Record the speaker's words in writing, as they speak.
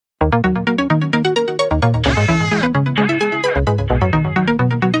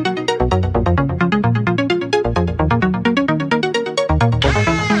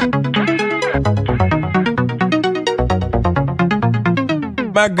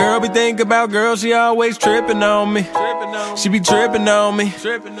My girl be thinking about girls, she always tripping on me. She be tripping on me.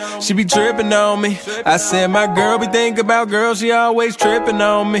 She be tripping on me. I said my girl be thinking about girls, she always tripping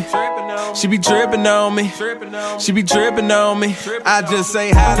on me. She be tripping on me. She be tripping on me. I just say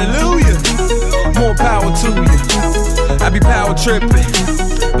hallelujah. More power to you. I be power tripping,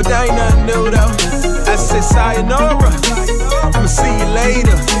 but that ain't nothing new though. I said sayonara. I'ma see you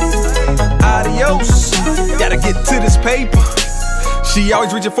later. Adios. Gotta get to this paper. She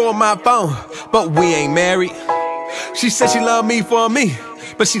always reaching for my phone, but we ain't married. She said she love me for me,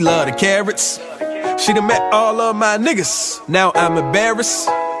 but she love the carrots. She done met all of my niggas, now I'm embarrassed.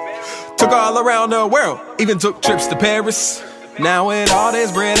 Took all around the world, even took trips to Paris. Now with all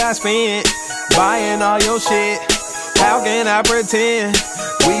this bread I spent, buying all your shit, how can I pretend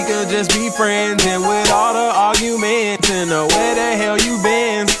we could just be friends? And with all the arguments and where the hell you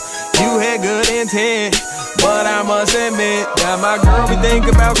been, you had good intent, but I must admit that my girl be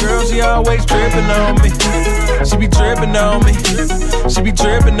thinking about girls, she always tripping on me. She be tripping on me. She be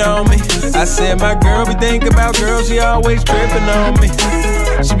tripping on me. I said my girl be thinking about girls, she always tripping on me.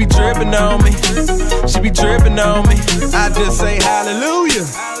 She be tripping on me. She be tripping on me. I just say hallelujah.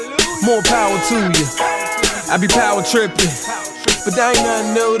 More power to you. I be power tripping, but that ain't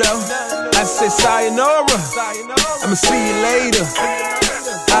nothing new though. I said sayonara. I'ma see you later.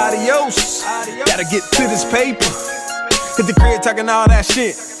 Adios. Gotta get to this paper. Hit the crib talking all that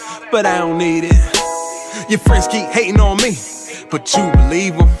shit, but I don't need it. Your friends keep hating on me, but you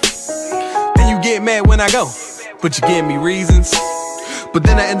believe them. Then you get mad when I go, but you give me reasons. But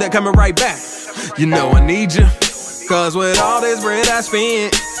then I end up coming right back. You know I need you, cause with all this bread I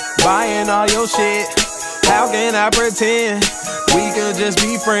spent, buying all your shit, how can I pretend we could just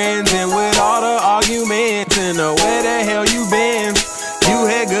be friends? And with all the arguments and where the hell you been, you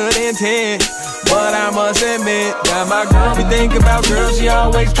had good intent, but I must admit that my girl be thinking about girls, she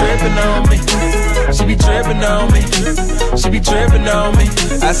always tripping on me. She be tripping on me. She be tripping on me.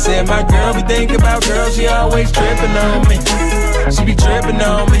 I said my girl be thinking about girls, she always tripping on me. She be tripping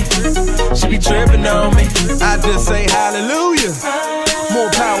on me. She be tripping on me. I just say hallelujah.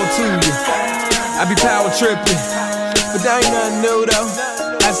 More power to you. I be power tripping, but that ain't nothing new though.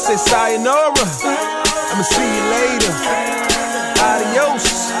 I said sayonara. I'ma see you later. Adios.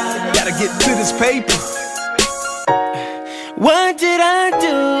 Gotta get to this paper. What did I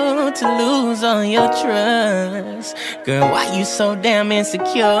do to lose all your trust? Girl, why you so damn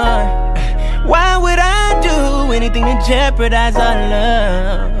insecure? Why would I do anything to jeopardize our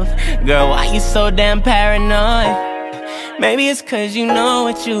love? Girl, why you so damn paranoid? Maybe it's cause you know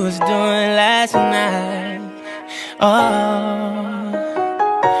what you was doing last night. Oh,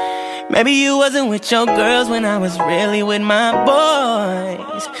 maybe you wasn't with your girls when I was really with my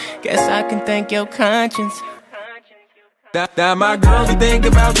boys. Guess I can thank your conscience. Now my girl be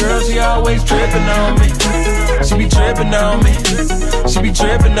thinking about girls, she always tripping on me. She be tripping on me. She be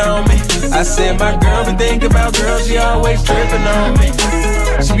tripping on me. I said my girl be thinking about girls, she always tripping on me.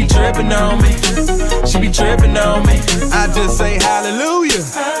 She be tripping on me. She be tripping on me. I just say hallelujah.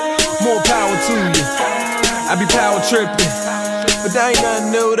 More power to you. I be power tripping, but that ain't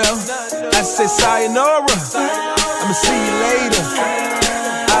nothing new though. I said sayonara. I'ma see you later.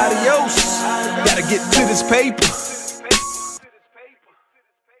 Adios. Gotta get to this paper.